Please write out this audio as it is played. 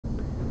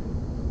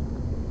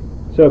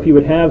So if you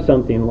would have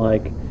something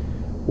like,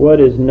 what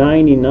is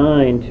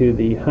 99 to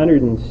the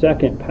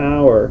 102nd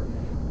power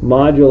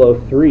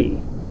modulo 3?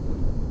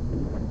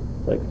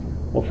 It's like,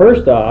 well,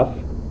 first off,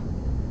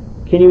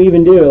 can you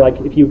even do, like,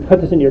 if you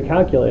put this into your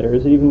calculator,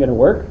 is it even going to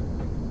work?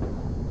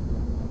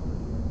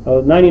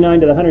 Well,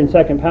 99 to the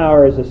 102nd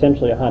power is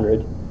essentially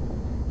 100,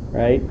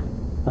 right?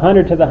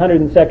 100 to the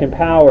 102nd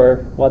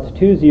power, well, it's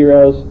 2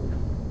 zeros.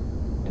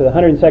 To the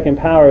 102nd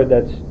power,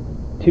 that's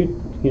 2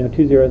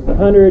 zeros to the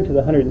 100 to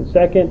the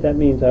 102nd. That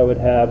means I would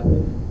have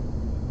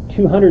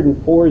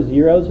 204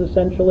 zeros,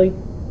 essentially.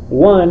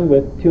 1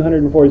 with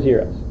 204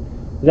 zeros.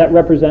 Is that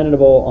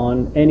representable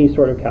on any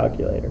sort of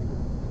calculator?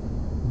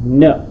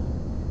 No.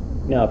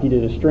 Now, if you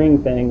did a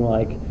string thing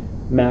like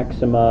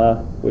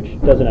maxima, which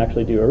doesn't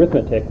actually do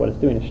arithmetic, what it's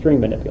doing is string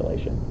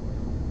manipulation,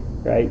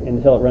 right?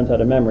 Until it runs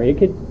out of memory, it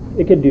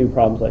could do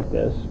problems like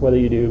this. Whether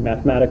you do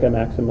Mathematica,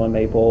 Maxima,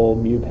 Maple,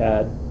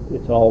 MuPad,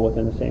 it's all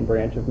within the same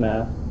branch of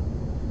math.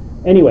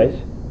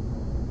 Anyways,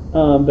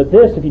 but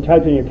this, if you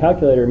type it in your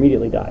calculator,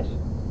 immediately dies.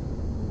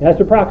 It has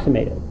to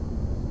approximate it.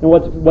 And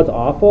what's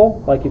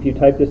awful, like if you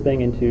type this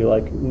thing into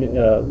like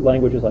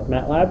languages like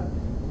MATLAB,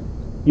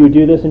 you would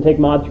do this and take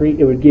mod 3,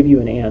 it would give you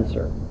an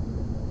answer.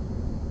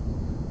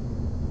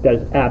 That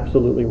is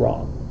absolutely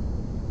wrong.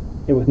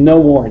 And with no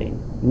warning,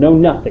 no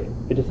nothing.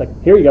 It's just like,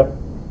 here you go.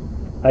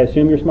 I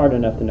assume you're smart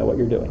enough to know what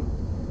you're doing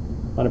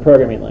on a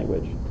programming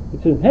language.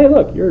 It says, hey,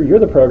 look, you're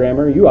the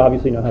programmer. You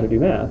obviously know how to do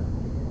math.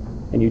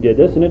 And you did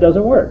this, and it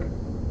doesn't work.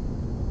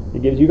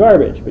 It gives you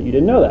garbage, but you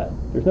didn't know that.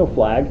 There's no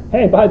flag.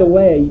 Hey, by the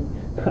way,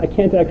 I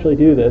can't actually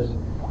do this.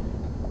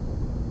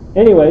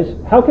 Anyways,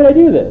 how could I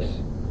do this?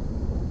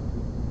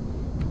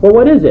 Well,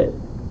 what is it?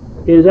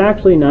 It is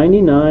actually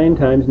 99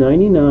 times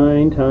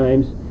 99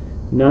 times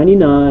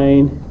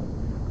 99,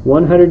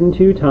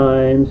 102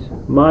 times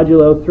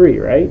modulo 3,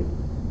 right?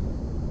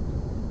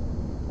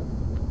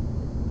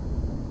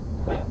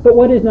 But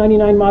what is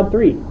 99 mod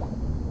 3?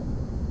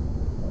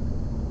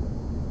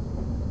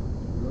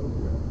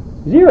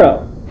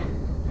 0.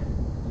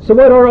 So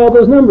what are all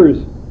those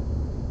numbers?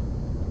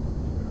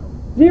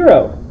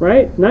 0,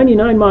 right?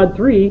 99 mod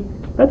 3,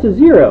 that's a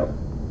 0.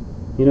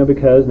 You know,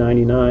 because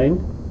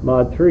 99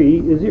 mod 3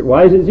 is 0.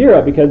 Why is it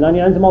 0? Because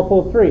 99 is a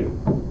multiple of 3.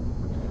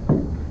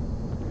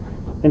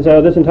 And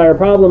so this entire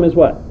problem is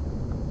what?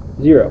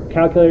 0.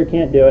 Calculator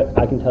can't do it.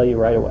 I can tell you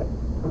right away.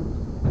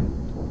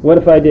 What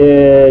if I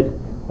did,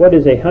 what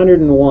is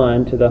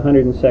 101 to the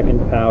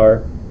 102nd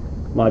power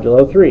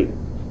modulo 3?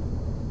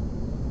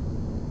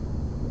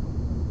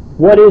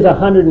 What is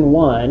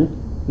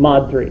 101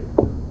 mod 3?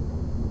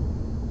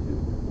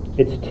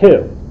 It's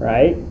 2,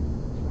 right?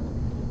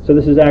 So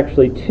this is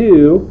actually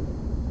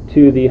 2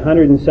 to the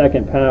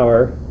 102nd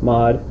power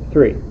mod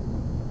 3.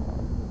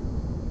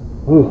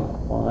 Ooh,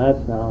 well,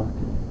 that's now,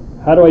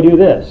 how do I do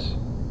this?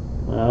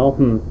 Well,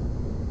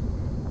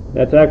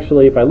 that's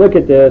actually, if I look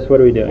at this, what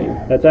are we doing?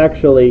 That's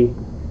actually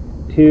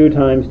 2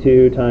 times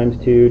 2 times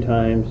 2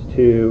 times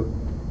 2,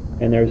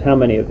 and there's how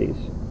many of these?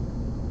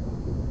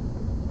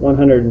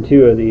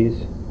 102 of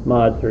these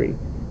mod 3.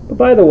 But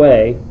by the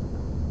way,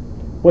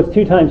 what's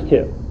 2 times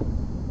 2?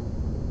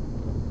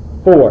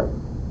 4.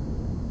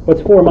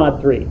 What's 4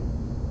 mod 3?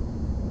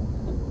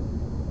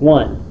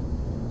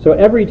 1. So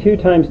every 2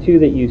 times 2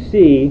 that you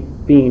see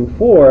being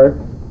 4,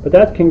 but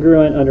that's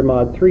congruent under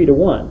mod 3 to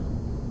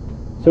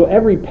 1. So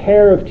every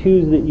pair of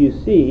 2's that you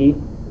see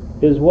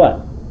is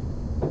what?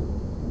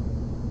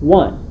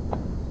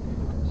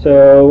 1.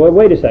 So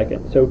wait a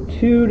second. So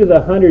 2 to the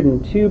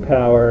 102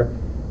 power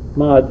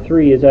mod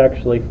 3 is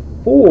actually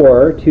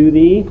 4 to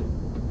the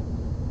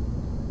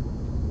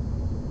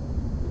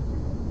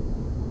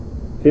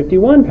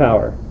 51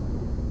 power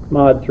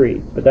mod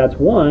 3. But that's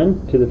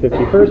 1 to the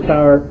 51st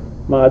power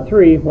mod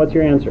 3. What's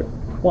your answer?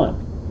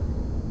 1.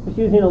 Just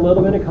using a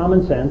little bit of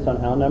common sense on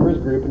how numbers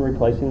group and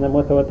replacing them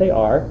with what they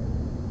are.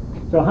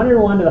 So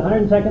 101 to the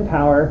 102nd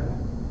power,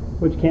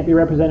 which can't be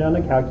represented on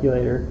a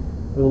calculator,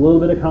 with a little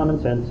bit of common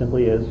sense,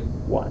 simply is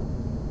 1.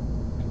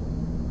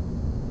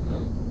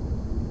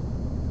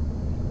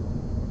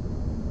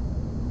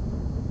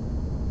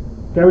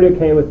 Is everybody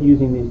okay with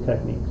using these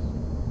techniques?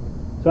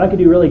 So I could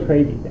do really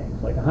crazy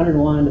things, like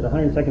 101 to the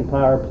 102nd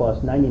power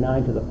plus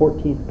 99 to the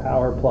 14th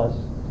power plus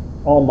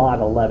all mod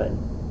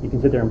 11. You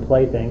can sit there and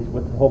play things.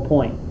 What's the whole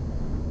point?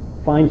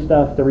 Find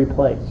stuff to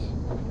replace.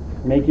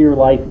 Make your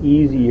life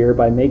easier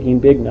by making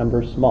big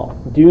numbers small.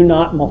 Do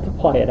not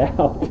multiply it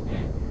out.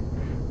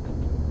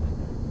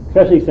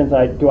 Especially since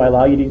do I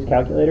allow you to use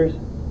calculators?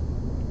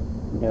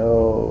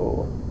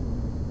 No.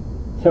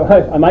 So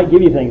I might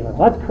give you things like,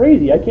 well, that's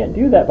crazy, I can't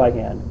do that by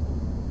hand.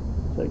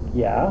 It's like,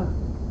 yeah,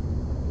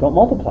 don't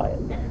multiply it.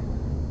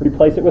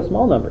 Replace it with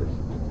small numbers.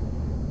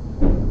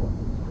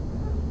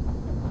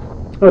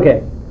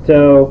 Okay,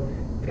 so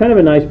it's kind of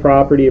a nice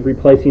property of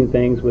replacing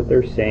things with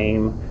their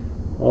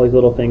same, all these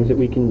little things that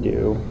we can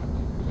do.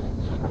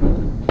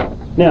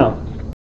 Now,